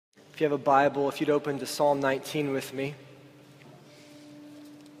If you have a Bible, if you'd open to Psalm 19 with me.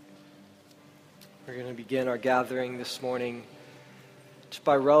 We're going to begin our gathering this morning just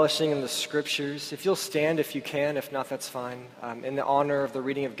by relishing in the Scriptures. If you'll stand if you can, if not, that's fine, in the honor of the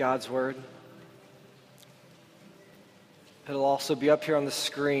reading of God's Word. It'll also be up here on the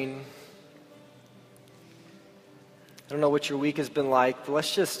screen. I don't know what your week has been like, but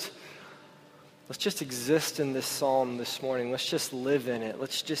let's just exist in this psalm this morning. Let's just live in it.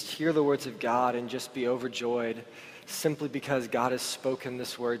 Let's just hear the words of God and just be overjoyed simply because God has spoken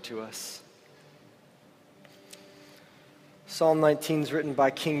this word to us. Psalm 19 is written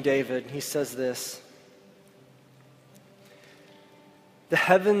by King David. He says this: "The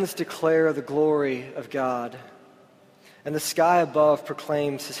heavens declare the glory of God, and the sky above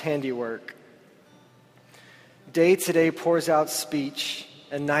proclaims his handiwork. Day to day pours out speech,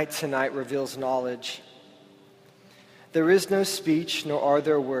 and night to night reveals knowledge. There is no speech, nor are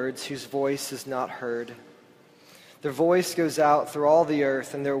there words whose voice is not heard. Their voice goes out through all the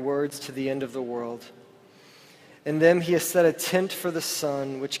earth, and their words to the end of the world. In them he has set a tent for the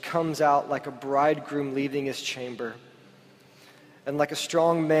sun, which comes out like a bridegroom leaving his chamber, and like a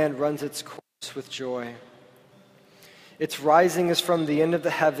strong man runs its course with joy. Its rising is from the end of the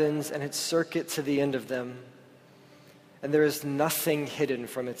heavens, and its circuit to the end of them. And there is nothing hidden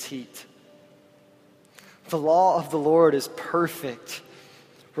from its heat. The law of the Lord is perfect,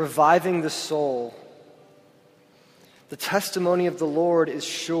 reviving the soul. The testimony of the Lord is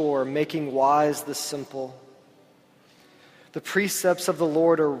sure, making wise the simple. The precepts of the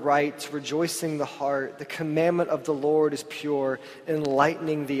Lord are right, rejoicing the heart. The commandment of the Lord is pure,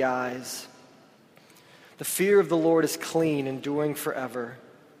 enlightening the eyes. The fear of the Lord is clean, enduring forever.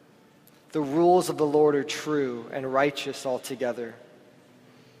 The rules of the Lord are true and righteous altogether.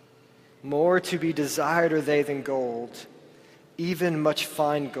 More to be desired are they than gold, even much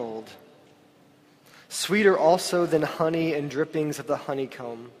fine gold. Sweeter also than honey and drippings of the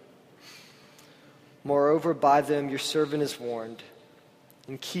honeycomb. Moreover, by them your servant is warned.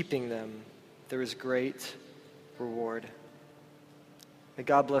 In keeping them, there is great reward." May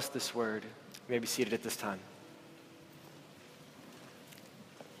God bless this word. You may be seated at this time.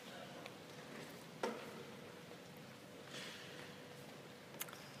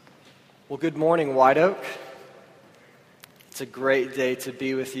 Well, good morning, White Oak. It's a great day to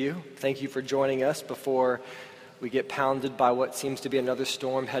be with you. Thank you for joining us before we get pounded by what seems to be another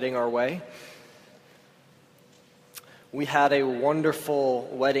storm heading our way. We had a wonderful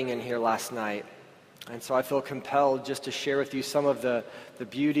wedding in here last night, and so I feel compelled just to share with you some of the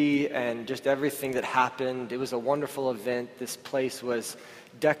beauty and just everything that happened. It was a wonderful event. This place was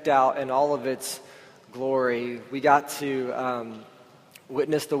decked out in all of its glory. We got to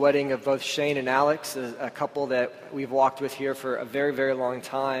witnessed the wedding of both Shane and Alex, a couple that we've walked with here for a very, very long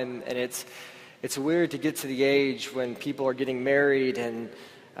time. And it's weird to get to the age when people are getting married and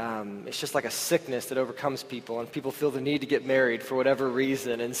it's just like a sickness that overcomes people, and people feel the need to get married for whatever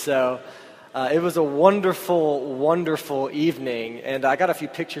reason. And so it was a wonderful, wonderful evening. And I got a few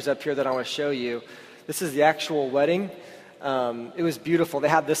pictures up here that I want to show you. This is the actual wedding. It was beautiful. They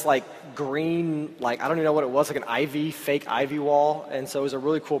had this like green, I don't even know what it was, like an fake ivy wall. And so it was a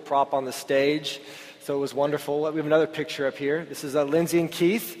really cool prop on the stage. So it was wonderful. We have another picture up here. This is Lindsay and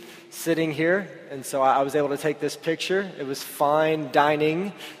Keith sitting here. And so I was able to take this picture. It was fine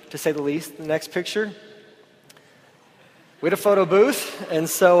dining, to say the least. The next picture. We had a photo booth. And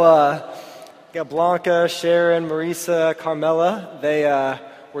so got Blanca, Sharon, Marisa, Carmela. They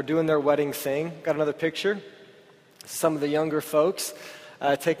were doing their wedding thing. Got another picture. Some of the younger folks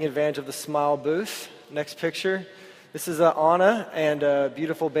taking advantage of the smile booth. Next picture. This is Anna and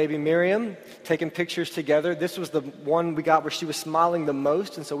beautiful baby Miriam taking pictures together. This was the one we got where she was smiling the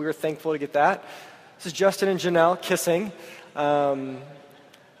most, and so we were thankful to get that. This is Justin and Janelle kissing,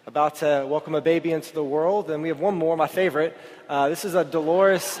 about to welcome a baby into the world. And we have one more, my favorite. This is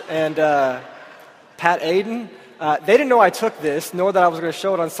Dolores and Pat Aiden. They didn't know I took this, nor that I was going to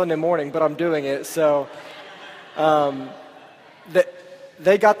show it on Sunday morning, but I'm doing it, so...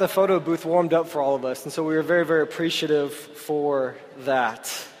 They got the photo booth warmed up for all of us, and so we were very, very appreciative for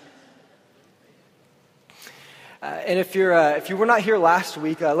that. And if you were not here last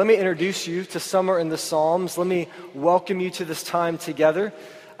week, let me introduce you to Summer in the Psalms. Let me welcome you to this time together.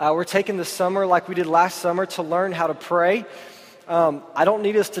 We're taking the summer like we did last summer to learn how to pray. I don't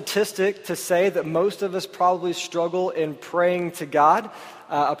need a statistic to say that most of us probably struggle in praying to God.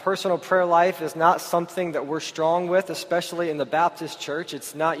 A personal prayer life is not something that we're strong with, especially in the Baptist church.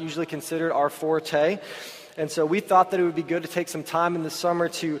 It's not usually considered our forte. And so we thought that it would be good to take some time in the summer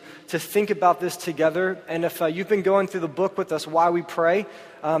to think about this together. And if you've been going through the book with us, Why We Pray,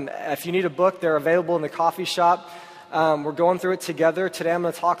 If you need a book, they're available in the coffee shop. We're going through it together. Today I'm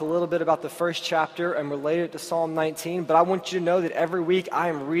going to talk a little bit about the first chapter and relate it to Psalm 19. But I want you to know that every week I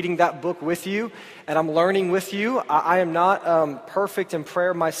am reading that book with you and I'm learning with you. I am not perfect in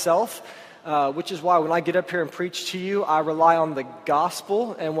prayer myself, which is why when I get up here and preach to you, I rely on the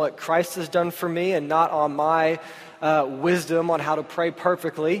gospel and what Christ has done for me and not on my wisdom on how to pray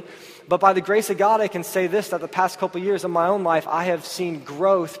perfectly. But by the grace of God, I can say this, that the past couple of years of my own life, I have seen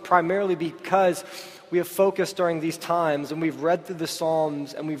growth primarily because we have focused during these times and we've read through the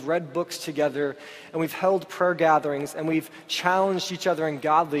Psalms and we've read books together and we've held prayer gatherings and we've challenged each other in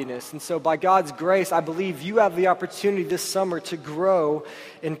godliness. And so by God's grace, I believe you have the opportunity this summer to grow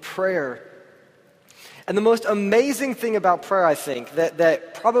in prayer. And the most amazing thing about prayer, I think,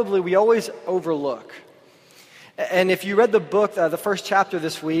 that probably we always overlook. And if you read the book, the first chapter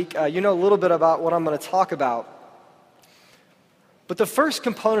this week, you know a little bit about what I'm going to talk about. But the first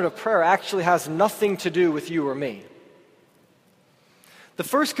component of prayer actually has nothing to do with you or me. The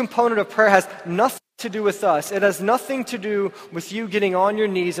first component of prayer has nothing to do with us. It has nothing to do with you getting on your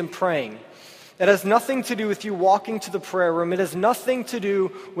knees and praying. It has nothing to do with you walking to the prayer room. It has nothing to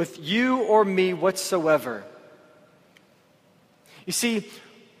do with you or me whatsoever. You see,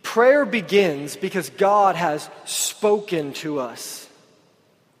 prayer begins because God has spoken to us.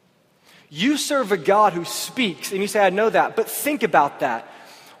 You serve a God who speaks, and you say, I know that, but think about that.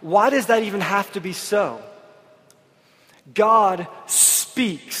 Why does that even have to be so? God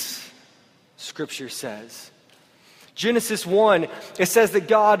speaks, Scripture says. Genesis 1, it says that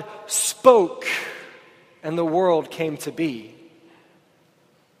God spoke, and the world came to be.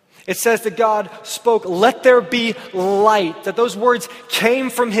 It says that God spoke, let there be light, that those words came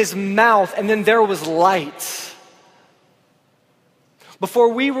from his mouth, and then there was light.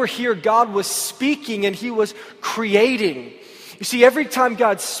 Before we were here, God was speaking and he was creating. You see, every time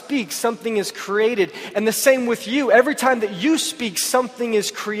God speaks, something is created. And the same with you. Every time that you speak, something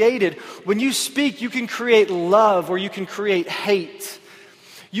is created. When you speak, you can create love or you can create hate.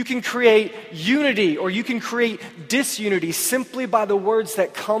 You can create unity or you can create disunity simply by the words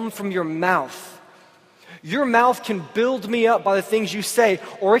that come from your mouth. Your mouth can build me up by the things you say,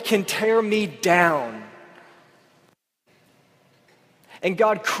 or it can tear me down. And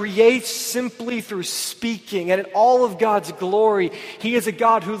God creates simply through speaking. And in all of God's glory, he is a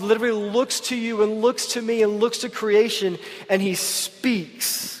God who literally looks to you and looks to me and looks to creation, and he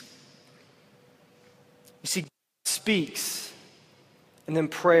speaks. You see, God speaks, and then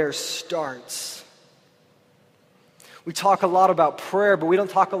prayer starts. We talk a lot about prayer, but we don't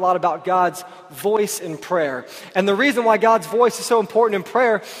talk a lot about God's voice in prayer. And the reason why God's voice is so important in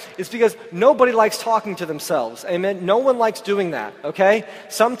prayer is because nobody likes talking to themselves. Amen? No one likes doing that, okay?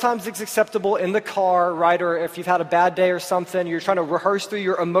 Sometimes it's acceptable in the car, right? Or if you've had a bad day or something, you're trying to rehearse through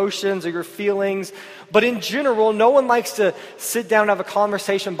your emotions or your feelings. But in general, no one likes to sit down and have a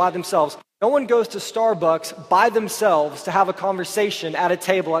conversation by themselves. No one goes to Starbucks by themselves to have a conversation at a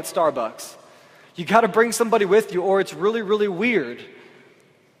table at Starbucks. You got to bring somebody with you or it's really, really weird.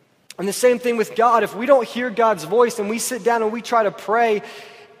 And the same thing with God. If we don't hear God's voice and we sit down and we try to pray,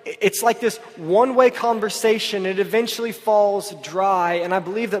 it's like this one-way conversation. It eventually falls dry. And I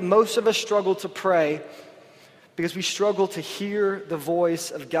believe that most of us struggle to pray because we struggle to hear the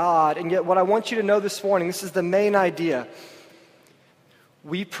voice of God. And yet what I want you to know this morning, this is the main idea.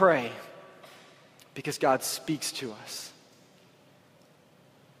 We pray because God speaks to us.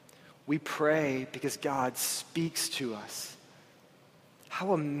 We pray because God speaks to us.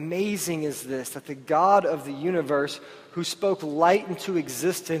 How amazing is this, that the God of the universe who spoke light into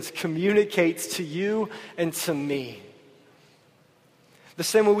existence communicates to you and to me. The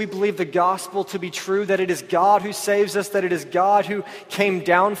same way we believe the gospel to be true, that it is God who saves us, that it is God who came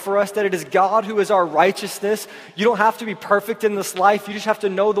down for us, that it is God who is our righteousness. You don't have to be perfect in this life. You just have to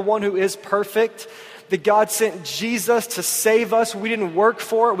know the one who is perfect. That God sent Jesus to save us. We didn't work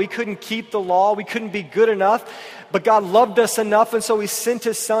for it. We couldn't keep the law. We couldn't be good enough. But God loved us enough, and so he sent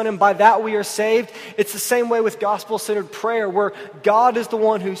his son, and by that we are saved. It's the same way with gospel-centered prayer, where God is the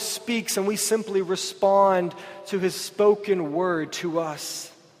one who speaks, and we simply respond to his spoken word to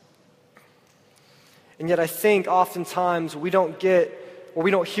us. And yet I think oftentimes we don't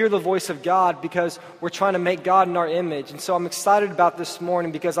hear the voice of God because we're trying to make God in our image. And so I'm excited about this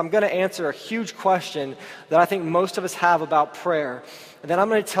morning because I'm going to answer a huge question that I think most of us have about prayer. And then I'm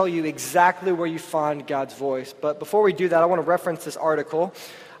going to tell you exactly where you find God's voice. But before we do that, I want to reference this article.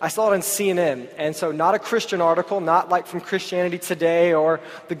 I saw it on CNN. And so not a Christian article, not like from Christianity Today or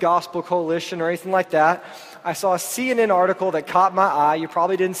the Gospel Coalition or anything like that. I saw a CNN article that caught my eye. You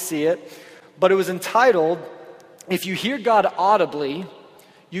probably didn't see it. But it was entitled, "If You Hear God Audibly,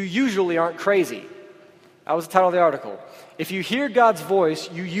 you usually aren't crazy. That was the title of the article. If you hear God's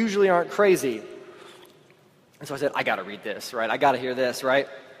voice, you usually aren't crazy. And so I said, I got to read this, right? I got to hear this, right?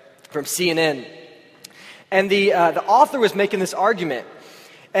 From CNN. And the author was making this argument.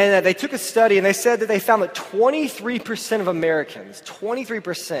 And they took a study and they said that they found that 23% of Americans,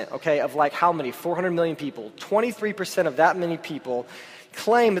 23%, okay, of like how many? 400 million people. 23% of that many people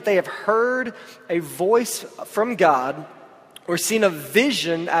claim that they have heard a voice from God or seen a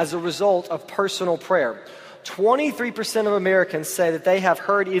vision as a result of personal prayer. 23% of Americans say that they have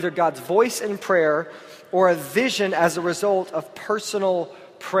heard either God's voice in prayer or a vision as a result of personal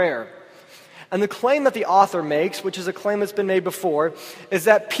prayer. And the claim that the author makes, which is a claim that's been made before, is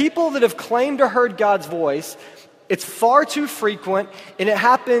that people that have claimed to heard God's voice, it's far too frequent, and it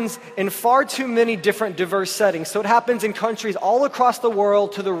happens in far too many different diverse settings. So it happens in countries all across the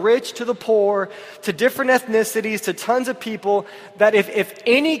world, to the rich, to the poor, to different ethnicities, to tons of people, that if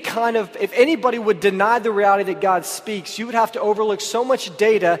anybody would deny the reality that God speaks, you would have to overlook so much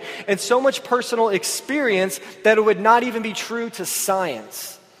data and so much personal experience that it would not even be true to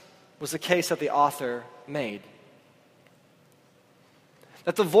science. Was the case that the author made.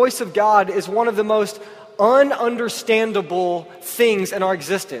 That the voice of God is one of the most ununderstandable things in our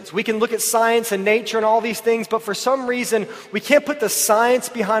existence. We can look at science and nature and all these things, but for some reason, we can't put the science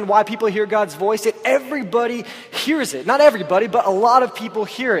behind why people hear God's voice. Yet everybody hears it. Not everybody, but a lot of people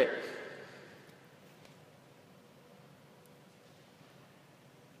hear it.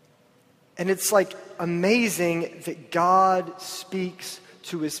 And it's like amazing that God speaks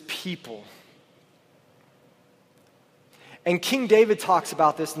to his people. And King David talks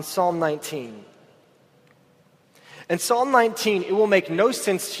about this in Psalm 19. In Psalm 19, it will make no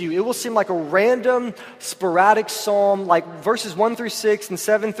sense to you. It will seem like a random, sporadic psalm, like verses 1 through 6 and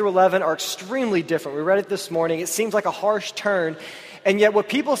 7 through 11 are extremely different. We read it this morning. It seems like a harsh turn. And yet what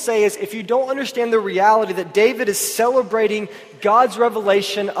people say is, if you don't understand the reality that David is celebrating God's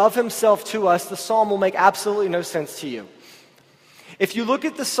revelation of himself to us, the psalm will make absolutely no sense to you. If you look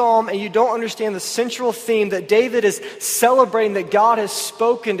at the psalm and you don't understand the central theme that David is celebrating, that God has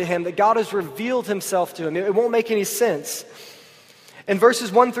spoken to him, that God has revealed himself to him, it won't make any sense. In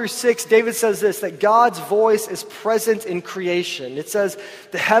verses 1 through 6, David says this, that God's voice is present in creation. It says,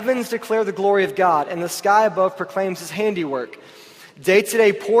 the heavens declare the glory of God, and the sky above proclaims his handiwork. Day to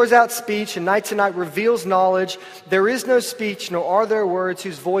day pours out speech, and night to night reveals knowledge. There is no speech, nor are there words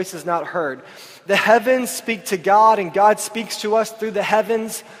whose voice is not heard. The heavens speak to God, and God speaks to us through the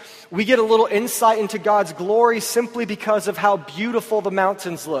heavens. We get a little insight into God's glory simply because of how beautiful the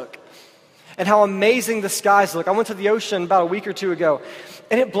mountains look and how amazing the skies look. I went to the ocean about a week or two ago,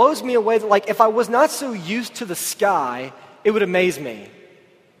 and it blows me away that, like, if I was not so used to the sky, it would amaze me.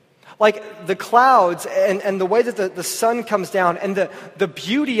 Like the clouds and the way that the sun comes down and the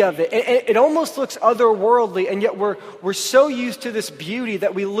beauty of it, it almost looks otherworldly, and yet we're so used to this beauty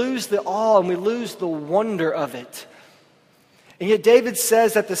that we lose the awe and we lose the wonder of it. And yet David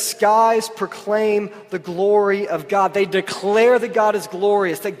says that the skies proclaim the glory of God. They declare that God is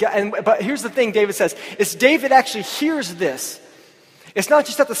glorious. But here's the thing David says, is David actually hears this. It's not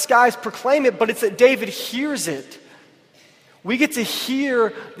just that the skies proclaim it, but it's that David hears it. We get to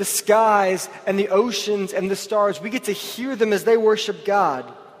hear the skies and the oceans and the stars. We get to hear them as they worship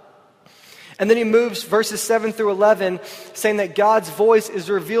God. And then he moves verses 7 through 11, saying that God's voice is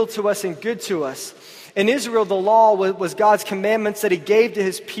revealed to us and good to us. In Israel, the law was God's commandments that he gave to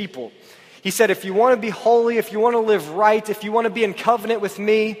his people. He said, if you want to be holy, if you want to live right, if you want to be in covenant with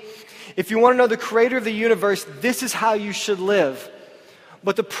me, if you want to know the creator of the universe, this is how you should live.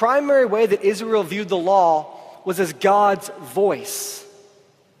 But the primary way that Israel viewed the law was as God's voice.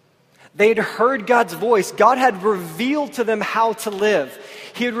 They had heard God's voice. God had revealed to them how to live.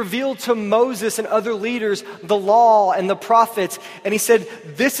 He had revealed to Moses and other leaders the law and the prophets, and he said,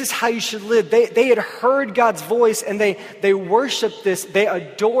 this is how you should live. They had heard God's voice, and they worshiped this, they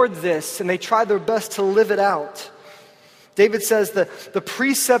adored this, and they tried their best to live it out. David says that the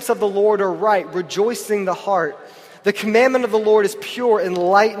precepts of the Lord are right, rejoicing the heart. The commandment of the Lord is pure,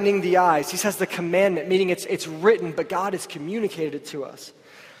 enlightening the eyes. He says the commandment, meaning it's written, but God has communicated it to us.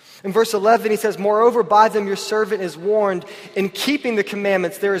 In verse 11, he says, moreover, by them your servant is warned. In keeping the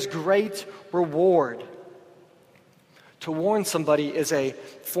commandments, there is great reward. To warn somebody is a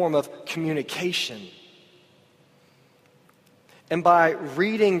form of communication. And by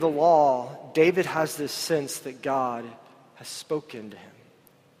reading the law, David has this sense that God has spoken to him.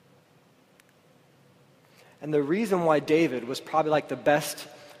 And the reason why David was probably like the best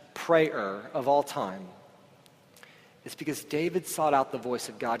prayer of all time is because David sought out the voice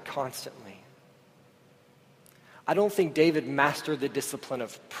of God constantly. I don't think David mastered the discipline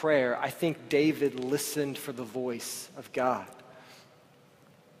of prayer. I think David listened for the voice of God.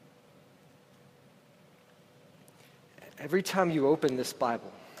 Every time you open this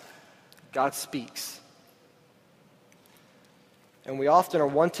Bible, God speaks. And we often are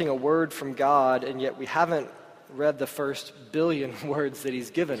wanting a word from God, and yet we haven't read the first billion words that he's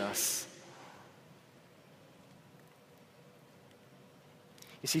given us.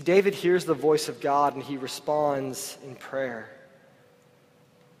 You see, David hears the voice of God and he responds in prayer.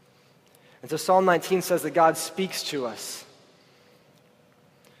 And so Psalm 19 says that God speaks to us.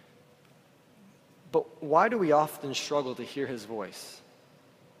 But why do we often struggle to hear his voice?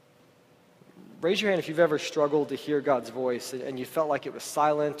 Raise your hand if you've ever struggled to hear God's voice and you felt like it was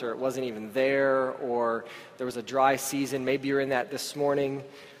silent or it wasn't even there or there was a dry season. Maybe you're in that this morning.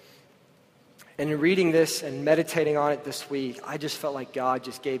 And in reading this and meditating on it this week, I just felt like God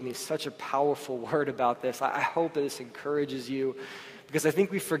just gave me such a powerful word about this. I hope that this encourages you because I think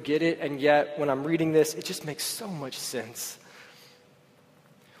we forget it, and yet when I'm reading this, it just makes so much sense.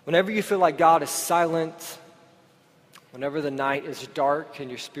 Whenever you feel like God is silent, whenever the night is dark in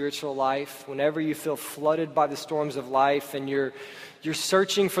your spiritual life, whenever you feel flooded by the storms of life and you're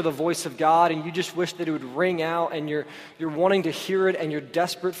searching for the voice of God and you just wish that it would ring out and you're wanting to hear it and you're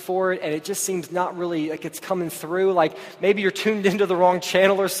desperate for it and it just seems not really like it's coming through, like maybe you're tuned into the wrong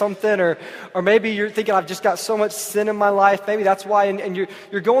channel or something, or maybe you're thinking, I've just got so much sin in my life, maybe that's why, and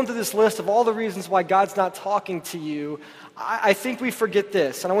you're going through this list of all the reasons why God's not talking to you. I think we forget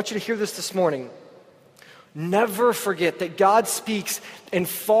this, and I want you to hear this morning. Never forget that God speaks in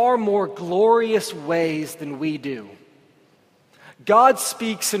far more glorious ways than we do. God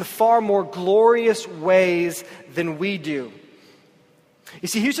speaks in far more glorious ways than we do. You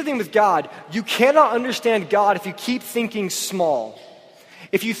see, here's the thing with God. You cannot understand God if you keep thinking small.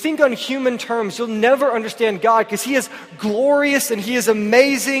 If you think on human terms, you'll never understand God because he is glorious and he is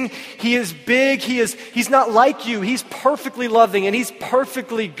amazing. He is big. He's not like you. He's perfectly loving and he's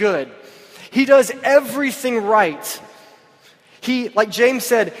perfectly good. He does everything right. He, like James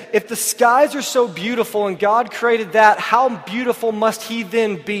said, if the skies are so beautiful and God created that, how beautiful must he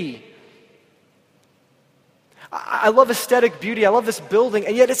then be? I love aesthetic beauty. I love this building,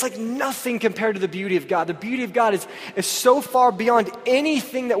 and yet it's like nothing compared to the beauty of God. The beauty of God is so far beyond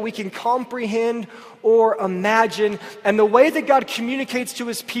anything that we can comprehend or imagine. And the way that God communicates to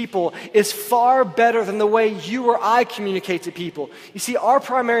his people is far better than the way you or I communicate to people. You see, our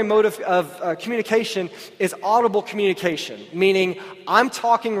primary mode of communication is audible communication, meaning I'm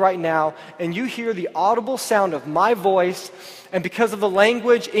talking right now, and you hear the audible sound of my voice. And because of the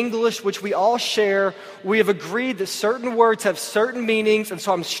language, English, which we all share, we have agreed that certain words have certain meanings. And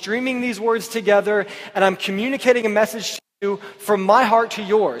so I'm streaming these words together and I'm communicating a message to you from my heart to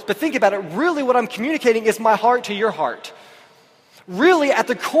yours. But think about it. Really what I'm communicating is my heart to your heart. Really at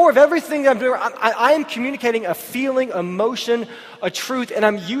the core of everything that I'm doing, I am communicating a feeling, emotion, a truth, and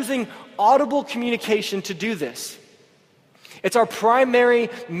I'm using audible communication to do this. It's our primary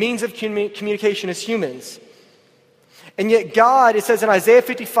means of communication as humans. And yet God, it says in Isaiah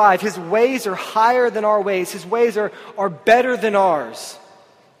 55, his ways are higher than our ways. His ways are better than ours.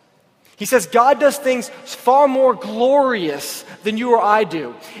 He says God does things far more glorious than you or I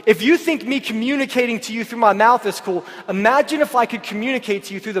do. If you think me communicating to you through my mouth is cool, imagine if I could communicate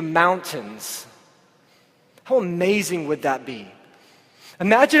to you through the mountains. How amazing would that be?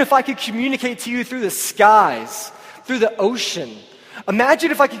 Imagine if I could communicate to you through the skies, through the ocean. Imagine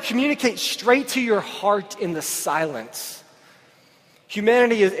if I could communicate straight to your heart in the silence.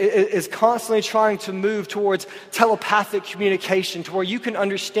 Humanity is constantly trying to move towards telepathic communication to where you can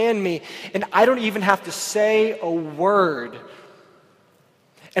understand me and I don't even have to say a word.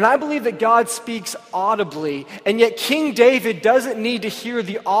 And I believe that God speaks audibly, and yet King David doesn't need to hear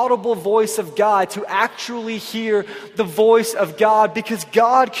the audible voice of God to actually hear the voice of God, because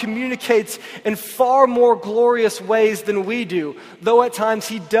God communicates in far more glorious ways than we do, though at times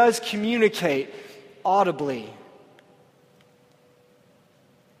he does communicate audibly.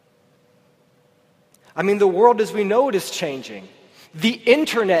 I mean, the world as we know it is changing. The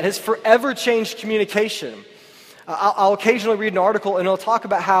internet has forever changed communication. I'll occasionally read an article and it'll talk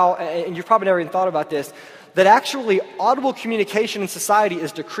about how, and you've probably never even thought about this, that actually audible communication in society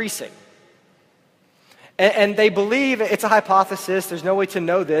is decreasing. And they believe, it's a hypothesis, there's no way to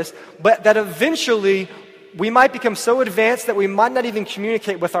know this, but that eventually we might become so advanced that we might not even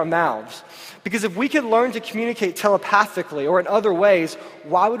communicate with our mouths. Because if we could learn to communicate telepathically or in other ways,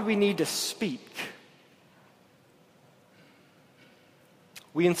 why would we need to speak?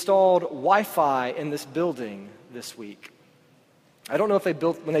 We installed Wi-Fi in this building this week. I don't know if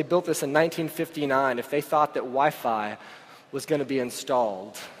when they built this in 1959, if they thought that Wi-Fi was going to be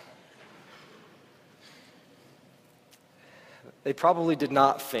installed. They probably did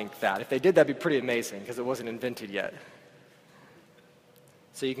not think that. If they did, that'd be pretty amazing because it wasn't invented yet.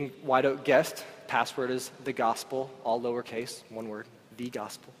 So you can, White Oak Guest, password is the gospel, all lowercase, one word, the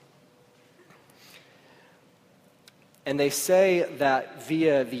gospel. And they say that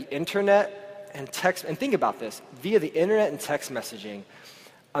via the internet and text, and think about this, via the internet and text messaging,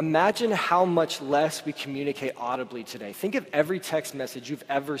 imagine how much less we communicate audibly today. Think of every text message you've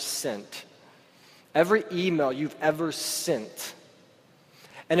ever sent, every email you've ever sent.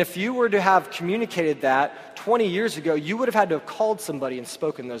 And if you were to have communicated that 20 years ago, you would have had to have called somebody and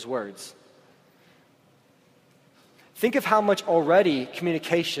spoken those words. Think of how much already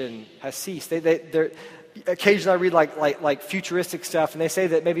communication has ceased. Occasionally I read like futuristic stuff, and they say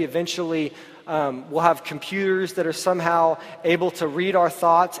that maybe eventually we'll have computers that are somehow able to read our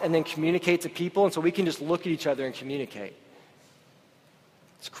thoughts and then communicate to people, and so we can just look at each other and communicate.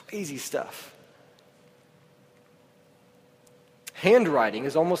 It's crazy stuff. Handwriting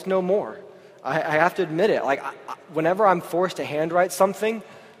is almost no more. I have to admit it. Whenever I'm forced to handwrite something,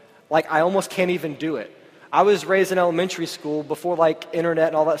 I almost can't even do it. I was raised in elementary school before internet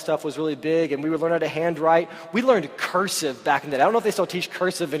and all that stuff was really big, and we would learn how to handwrite. We learned cursive back in the day. I don't know if they still teach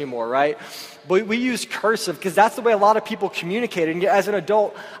cursive anymore, right? But we used cursive because that's the way a lot of people communicated. And yet as an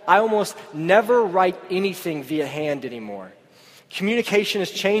adult, I almost never write anything via hand anymore. Communication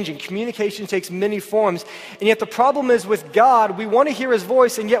is changing. Communication takes many forms. And yet the problem is with God, we want to hear his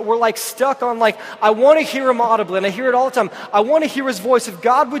voice, and yet we're stuck on I want to hear him audibly, and I hear it all the time. I want to hear his voice. If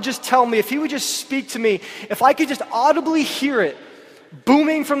God would just tell me, if he would just speak to me, if I could just audibly hear it,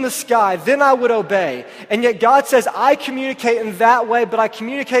 booming from the sky, then I would obey. And yet God says, I communicate in that way, but I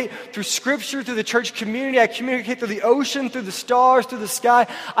communicate through Scripture, through the church community. I communicate through the ocean, through the stars, through the sky.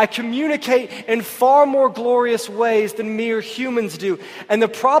 I communicate in far more glorious ways than mere humans do. And the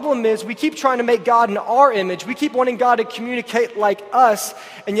problem is we keep trying to make God in our image. We keep wanting God to communicate like us,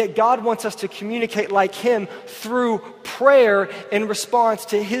 and yet God wants us to communicate like him through prayer in response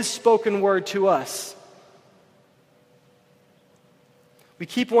to his spoken word to us. We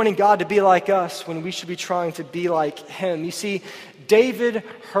keep wanting God to be like us when we should be trying to be like him. You see, David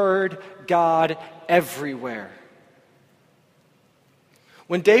heard God everywhere.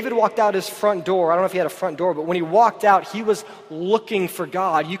 When David walked out his front door, I don't know if he had a front door, but when he walked out, he was looking for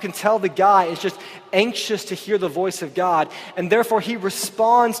God. You can tell the guy is just anxious to hear the voice of God, and therefore he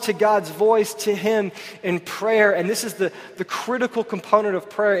responds to God's voice to him in prayer. And this is the critical component of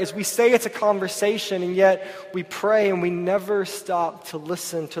prayer, is we say it's a conversation, and yet we pray and we never stop to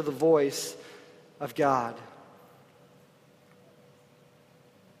listen to the voice of God.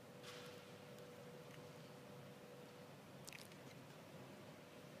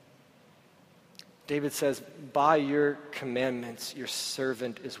 David says, by your commandments, your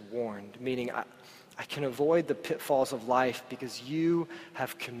servant is warned, meaning I can avoid the pitfalls of life because you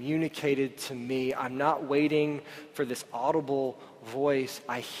have communicated to me. I'm not waiting for this audible voice.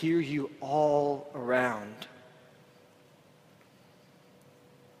 I hear you all around.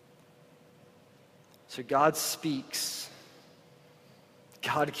 So God speaks.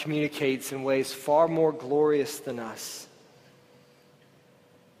 God communicates in ways far more glorious than us.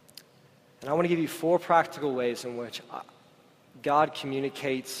 And I want to give you 4 practical ways in which God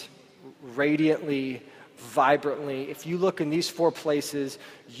communicates radiantly, vibrantly. If you look in these 4 places,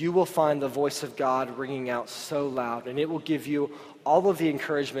 you will find the voice of God ringing out so loud, and it will give you all of the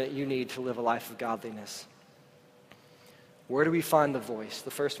encouragement you need to live a life of godliness. Where do we find the voice? The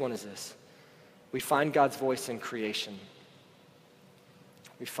first one is this. We find God's voice in creation.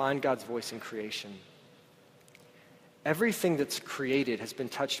 We find God's voice in creation. Everything that's created has been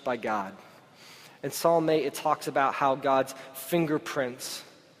touched by God. In Psalm 8, it talks about how God's fingerprints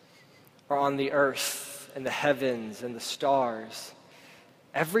are on the earth and the heavens and the stars.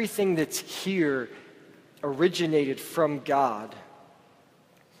 Everything that's here originated from God.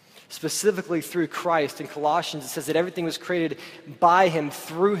 Specifically through Christ. In Colossians, it says that everything was created by him,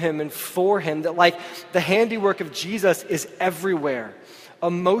 through him, and for him. That the handiwork of Jesus is everywhere.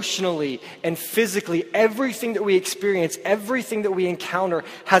 Emotionally and physically, everything that we experience, everything that we encounter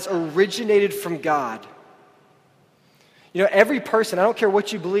has originated from God. You know, every person, I don't care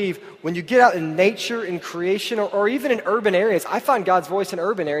what you believe, when you get out in nature, in creation, or even in urban areas, I find God's voice in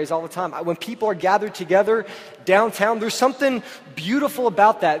urban areas all the time. When people are gathered together downtown, there's something beautiful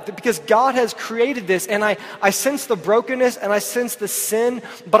about that because God has created this, and I sense the brokenness and I sense the sin,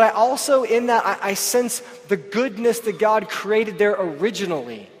 but I also, in that, I sense the goodness that God created there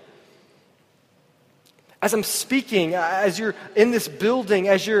originally. As I'm speaking, as you're in this building,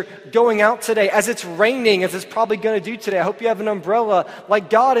 as you're going out today, as it's raining, as it's probably going to do today, I hope you have an umbrella. Like,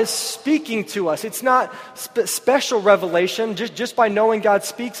 God is speaking to us. It's not special revelation. Just by knowing God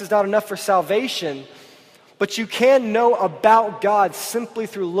speaks is not enough for salvation. But you can know about God simply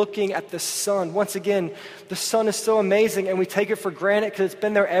through looking at the sun. Once again, the sun is so amazing, and we take it for granted because it's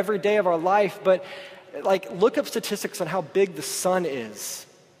been there every day of our life. But like, look up statistics on how big the sun is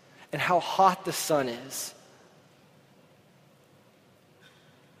and how hot the sun is.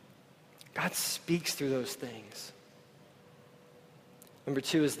 God speaks through those things. Number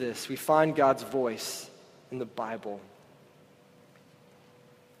 2 is this: we find God's voice in the Bible.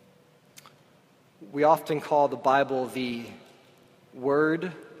 We often call the Bible the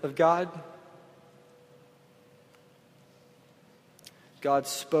Word of God. God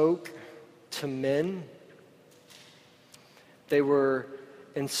spoke to men. They were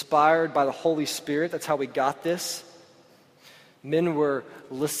inspired by the Holy Spirit. That's how we got this. Men were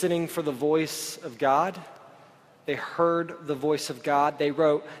listening for the voice of God. They heard the voice of God. They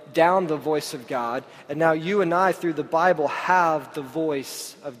wrote down the voice of God. And now you and I, through the Bible, have the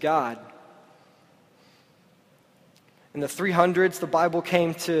voice of God. In the 300s, the Bible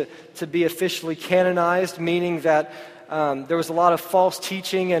came to be officially canonized, meaning that there was a lot of false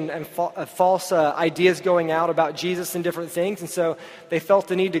teaching and false ideas going out about Jesus and different things. And so they felt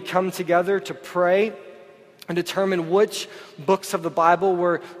the need to come together to pray and determine which books of the Bible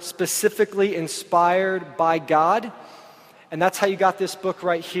were specifically inspired by God. And that's how you got this book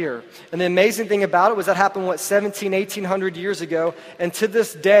right here. And the amazing thing about it was that happened, 1800 years ago. And to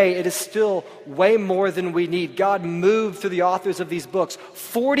this day, it is still way more than we need. God moved through the authors of these books.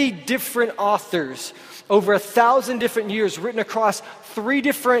 40 different authors, over 1,000 different years, written across 3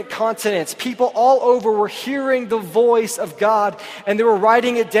 different continents. People all over were hearing the voice of God, and they were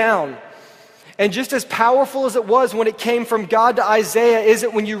writing it down. And just as powerful as it was when it came from God to Isaiah, is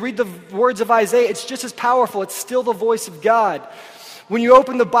it when you read the words of Isaiah, it's just as powerful. It's still the voice of God. When you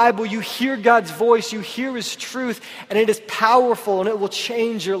open the Bible, you hear God's voice, you hear His truth, and it is powerful, and it will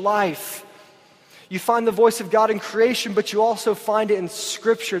change your life. You find the voice of God in creation, but you also find it in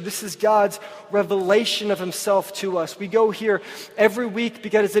Scripture. This is God's revelation of Himself to us. We go here every week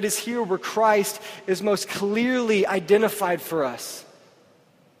because it is here where Christ is most clearly identified for us.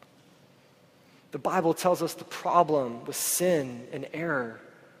 The Bible tells us the problem with sin and error.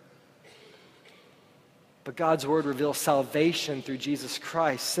 But God's Word reveals salvation through Jesus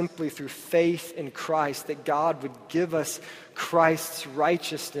Christ, simply through faith in Christ, that God would give us Christ's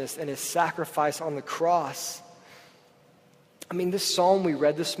righteousness and His sacrifice on the cross. I mean, this psalm we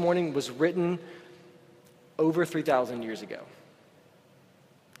read this morning was written over 3,000 years ago.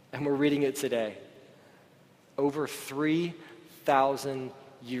 And we're reading it today. Over 3,000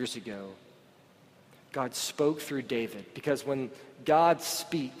 years ago. God spoke through David, because when God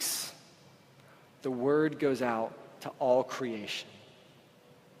speaks, the word goes out to all creation.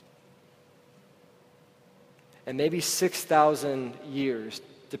 And maybe 6,000 years,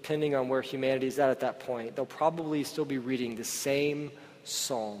 depending on where humanity is at that point, they'll probably still be reading the same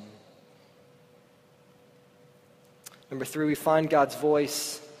psalm. Number 3, we find God's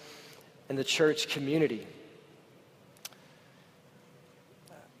voice in the church community.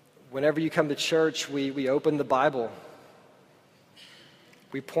 Whenever you come to church, we open the Bible.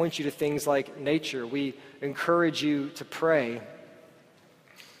 We point you to things like nature. We encourage you to pray.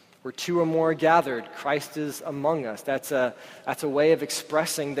 Where 2 or more are gathered, Christ is among us. That's a way of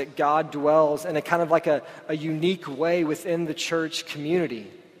expressing that God dwells in a kind of like a unique way within the church community.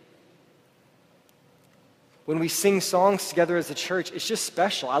 When we sing songs together as a church, it's just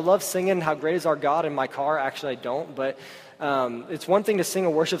special. I love singing How Great Is Our God in my car. Actually, I don't, but it's one thing to sing a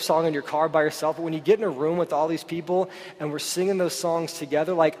worship song in your car by yourself, but when you get in a room with all these people and we're singing those songs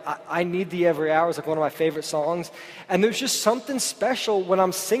together, like I Need Thee Every Hour is like one of my favorite songs. And there's just something special when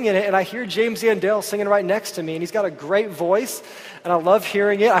I'm singing it and I hear James Yandel singing right next to me, and he's got a great voice and I love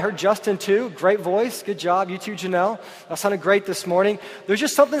hearing it. I heard Justin too, great voice, good job. You too, Janelle. That sounded great this morning. There's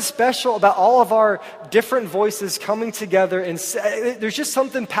just something special about all of our different voices coming together, and there's just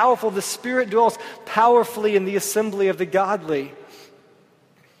something powerful. The Spirit dwells powerfully in the assembly of the godly.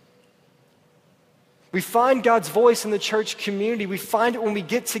 We find God's voice in the church community. We find it when we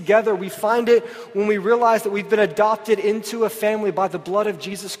get together. We find it when we realize that we've been adopted into a family by the blood of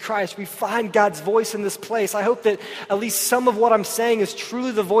Jesus Christ. We find God's voice in this place. I hope that at least some of what I'm saying is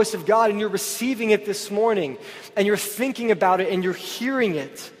truly the voice of God, and you're receiving it this morning, and you're thinking about it, and you're hearing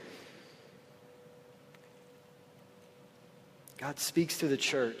it. God speaks to the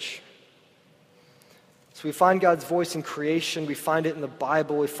church. So we find God's voice in creation, we find it in the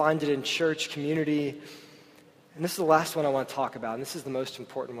Bible, we find it in church community. And this is the last one I want to talk about, and this is the most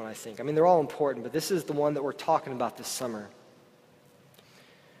important one, I think. I mean, they're all important, but this is the one that we're talking about this summer.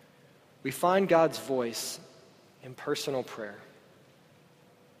 We find God's voice in personal prayer.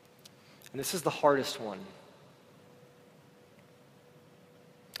 And this is the hardest one.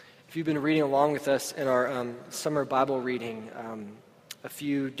 If you've been reading along with us in our summer Bible reading, a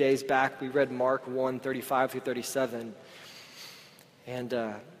few days back we read Mark 1:35 through 37. And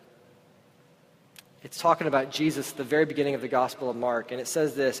it's talking about Jesus at the very beginning of the Gospel of Mark. And it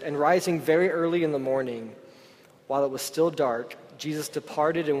says this, "And rising very early in the morning, while it was still dark, Jesus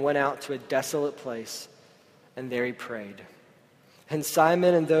departed and went out to a desolate place, and there he prayed. And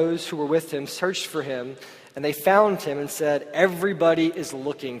Simon and those who were with him searched for him, and they found him and said, 'Everybody is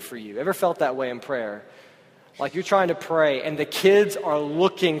looking for you.'" Ever felt that way in prayer? Like you're trying to pray, and the kids are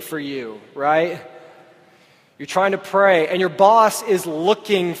looking for you, right? You're trying to pray, and your boss is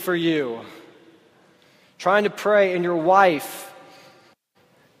looking for you. Trying to pray, and your wife,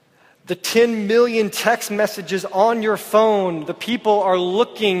 the 10 million text messages on your phone, the people are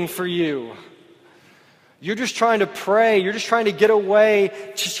looking for you. You're just trying to pray. You're just trying to get away,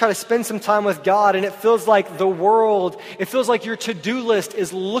 just try to spend some time with God, and it feels like the world, it feels like your to-do list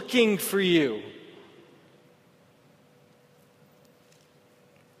is looking for you.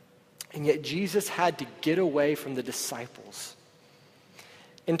 And yet Jesus had to get away from the disciples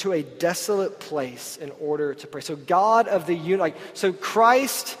into a desolate place in order to pray. So God of the universe, so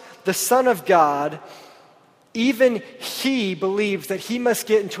Christ, the Son of God, even he believes that he must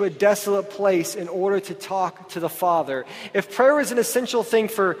get into a desolate place in order to talk to the Father. If prayer is an essential thing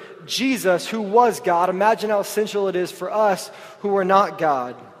for Jesus, who was God, imagine how essential it is for us who are not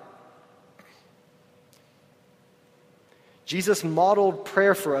God. Jesus modeled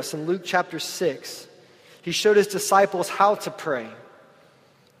prayer for us in Luke chapter 6. He showed his disciples how to pray.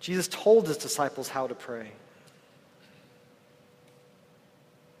 Jesus told his disciples how to pray.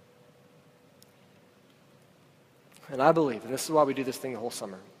 And I believe, and this is why we do this thing the whole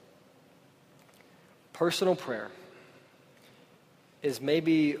summer, personal prayer is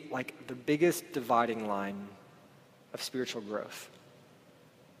maybe like the biggest dividing line of spiritual growth.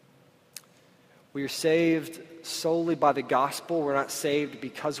 We are saved solely by the gospel. We're not saved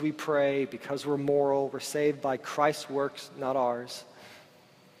because we pray, because we're moral. We're saved by Christ's works, not ours.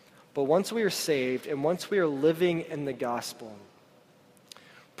 But once we are saved and once we are living in the gospel,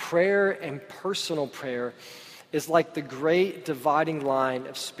 prayer and personal prayer is like the great dividing line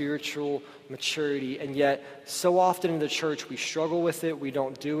of spiritual maturity. And yet, so often in the church, we struggle with it. We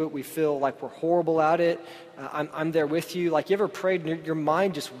don't do it. We feel like we're horrible at it. I'm there with you. Like, you ever prayed and your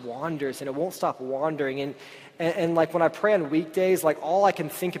mind just wanders and it won't stop wandering. And like when I pray on weekdays, like all I can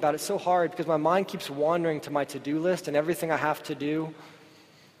think about, it's so hard because my mind keeps wandering to my to-do list and everything I have to do.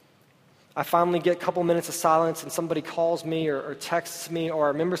 I finally get a couple minutes of silence and somebody calls me or texts me, or I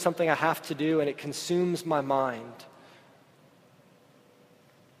remember something I have to do and it consumes my mind.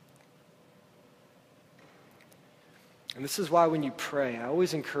 And this is why when you pray, I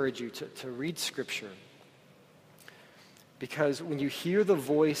always encourage you to read Scripture. Because when you hear the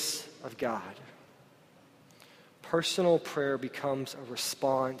voice of God, personal prayer becomes a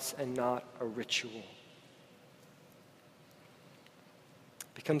response and not a ritual.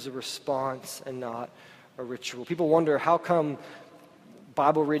 Becomes a response and not a ritual. People wonder, how come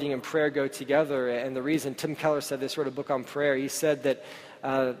Bible reading and prayer go together? And the reason, Tim Keller said this, wrote a book on prayer. He said that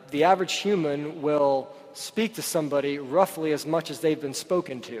the average human will speak to somebody roughly as much as they've been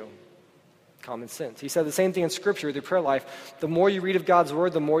spoken to. Common sense. He said the same thing in Scripture with your prayer life. The more you read of God's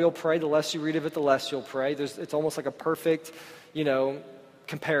Word, the more you'll pray. The less you read of it, the less you'll pray. It's almost like a perfect,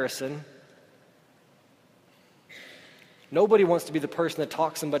 comparison. Nobody wants to be the person that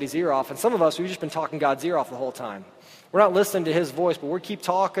talks somebody's ear off. And some of us, we've just been talking God's ear off the whole time. We're not listening to his voice, but we keep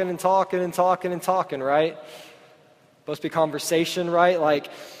talking and talking and talking and talking, right? Supposed to be conversation, right? Like,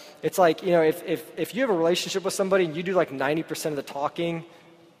 it's like, if you have a relationship with somebody and you do like 90% of the talking,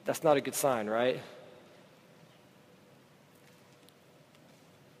 that's not a good sign, right?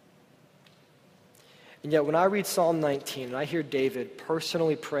 And yet when I read Psalm 19 and I hear David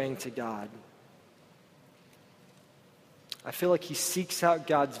personally praying to God, I feel like he seeks out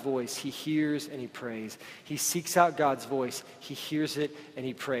God's voice. He hears and he prays. He seeks out God's voice. He hears it and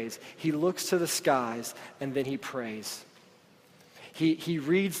he prays. He looks to the skies and then he prays. He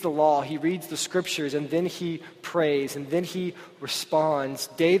reads the law. He reads the scriptures and then he prays and then he responds.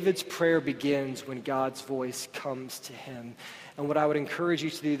 David's prayer begins when God's voice comes to him. And what I would encourage you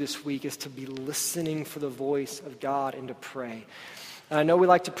to do this week is to be listening for the voice of God and to pray. And I know we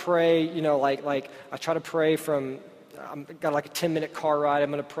like to pray, like I try to pray from got like a 10-minute car ride,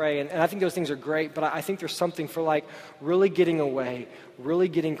 I'm going to pray. And I think those things are great, but I think there's something for like really getting away, really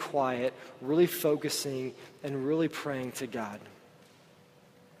getting quiet, really focusing, and really praying to God.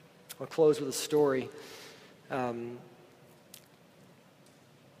 I'll close with a story.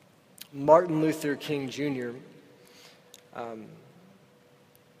 Martin Luther King Jr.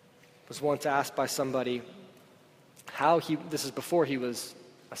 Was once asked by somebody this is before he was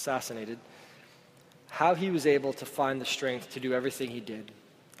assassinated, how he was able to find the strength to do everything he did.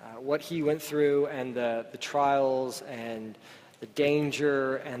 What he went through and the trials and the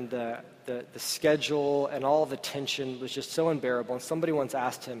danger and the schedule and all the tension was just so unbearable. And somebody once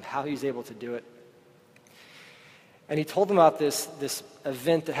asked him how he was able to do it. And he told them about this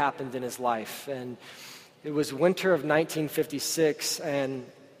event that happened in his life. And it was winter of 1956, and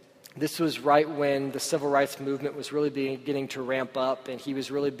this was right when the civil rights movement was really beginning to ramp up, and he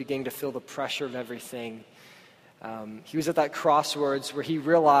was really beginning to feel the pressure of everything. He was at that crossroads where he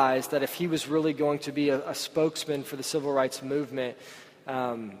realized that if he was really going to be a spokesman for the civil rights movement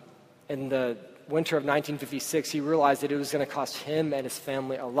in the winter of 1956, he realized that it was going to cost him and his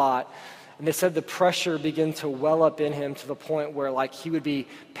family a lot. And they said the pressure began to well up in him to the point where like he would be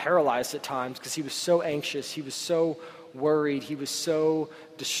paralyzed at times because he was so anxious, he was so worried, he was so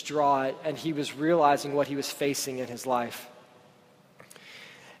distraught, and he was realizing what he was facing in his life.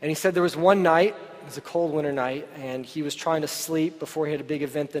 And he said there was one night, it was a cold winter night, and he was trying to sleep before he had a big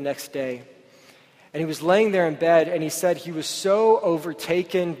event the next day. And he was laying there in bed, and he said he was so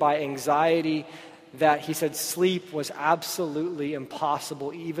overtaken by anxiety that he said sleep was absolutely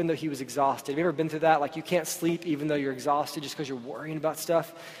impossible, even though he was exhausted. Have you ever been through that? Like you can't sleep even though you're exhausted just because you're worrying about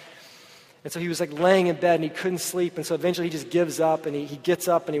stuff? And so he was like laying in bed and he couldn't sleep. And so eventually he just gives up and he gets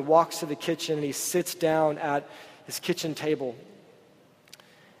up and he walks to the kitchen and he sits down at his kitchen table.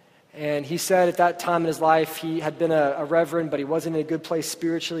 And he said at that time in his life, he had been a reverend, but he wasn't in a good place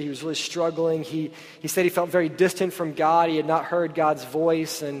spiritually. He was really struggling. He said he felt very distant from God. He had not heard God's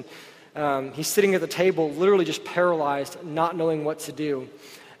voice. And he's sitting at the table, literally just paralyzed, not knowing what to do.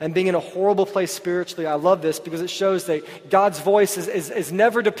 And being in a horrible place spiritually, I love this because it shows that God's voice is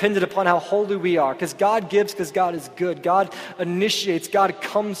never dependent upon how holy we are. Because God gives, because God is good. God initiates, God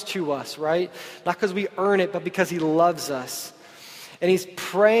comes to us, right? Not because we earn it, but because he loves us. And he's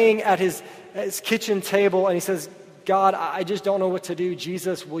praying at his kitchen table and he says, God, I just don't know what to do.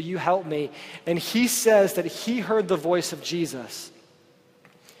 Jesus, will you help me? And he says that he heard the voice of Jesus.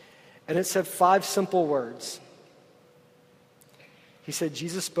 And it said 5 simple words. He said,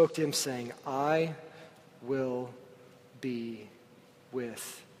 Jesus spoke to him saying, I will be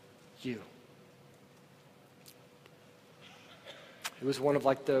with you. It was one of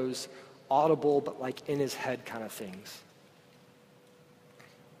like those audible, but like in his head kind of things.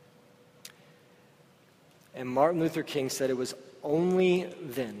 And Martin Luther King said it was only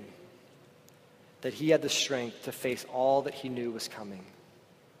then that he had the strength to face all that he knew was coming.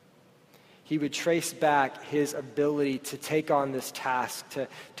 He would trace back his ability to take on this task,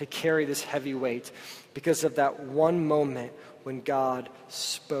 to carry this heavy weight, because of that one moment when God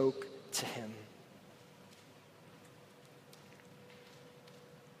spoke to him.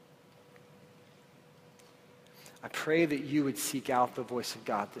 I pray that you would seek out the voice of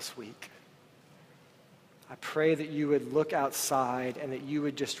God this week. I pray that you would look outside and that you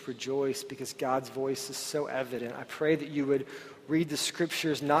would just rejoice because God's voice is so evident. I pray that you would read the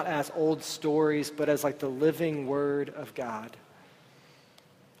scriptures not as old stories, but as like the living word of God.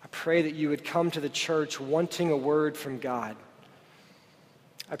 I pray that you would come to the church wanting a word from God.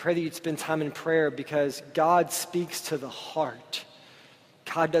 I pray that you'd spend time in prayer because God speaks to the heart.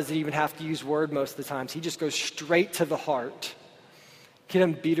 God doesn't even have to use word most of the times. He just goes straight to the heart. He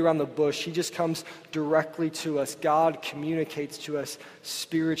doesn't beat around the bush. He just comes directly to us. God communicates to us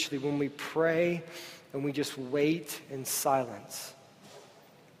spiritually when we pray and we just wait in silence.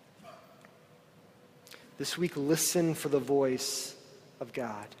 This week, listen for the voice of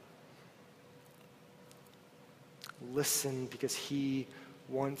God. Listen because he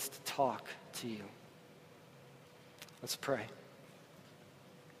wants to talk to you. Let's pray.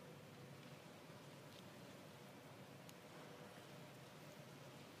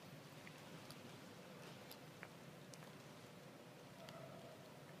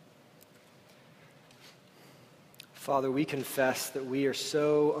 Father, we confess that we are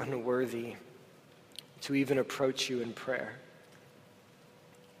so unworthy to even approach you in prayer.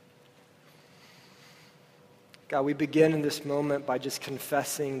 God, we begin in this moment by just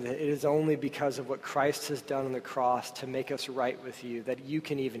confessing that it is only because of what Christ has done on the cross to make us right with you that you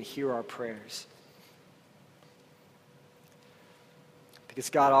can even hear our prayers. Because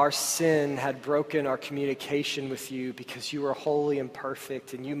God, our sin had broken our communication with you because you are holy and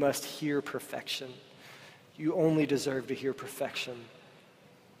perfect and you must hear perfection. You only deserve to hear perfection.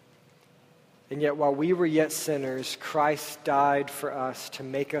 And yet while we were yet sinners, Christ died for us to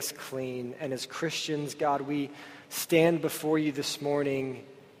make us clean. And as Christians, God, we stand before you this morning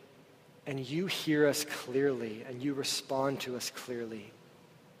and you hear us clearly and you respond to us clearly.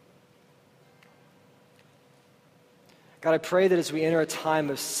 God, I pray that as we enter a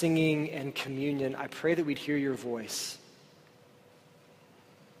time of singing and communion, I pray that we'd hear your voice.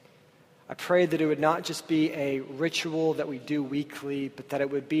 I pray that it would not just be a ritual that we do weekly, but that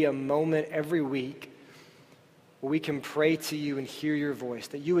it would be a moment every week where we can pray to you and hear your voice,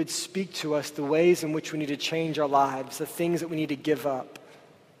 that you would speak to us the ways in which we need to change our lives, the things that we need to give up,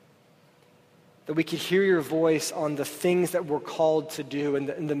 that we could hear your voice on the things that we're called to do and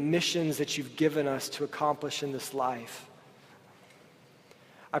the missions that you've given us to accomplish in this life.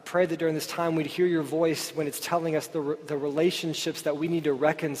 I pray that during this time we'd hear your voice when it's telling us the relationships that we need to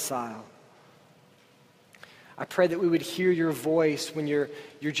reconcile. I pray that we would hear your voice when you're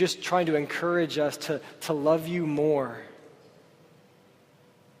just trying to encourage us to love you more.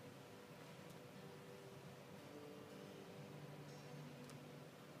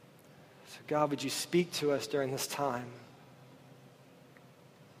 So God, would you speak to us during this time?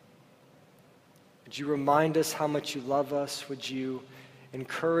 Would you remind us how much you love us? Would you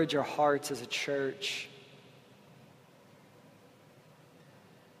encourage our hearts as a church?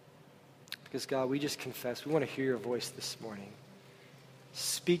 Because God, we just confess, we want to hear your voice this morning.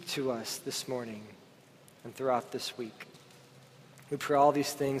 Speak to us this morning and throughout this week. We pray all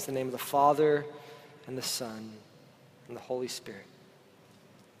these things in the name of the Father and the Son and the Holy Spirit.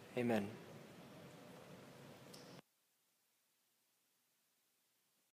 Amen.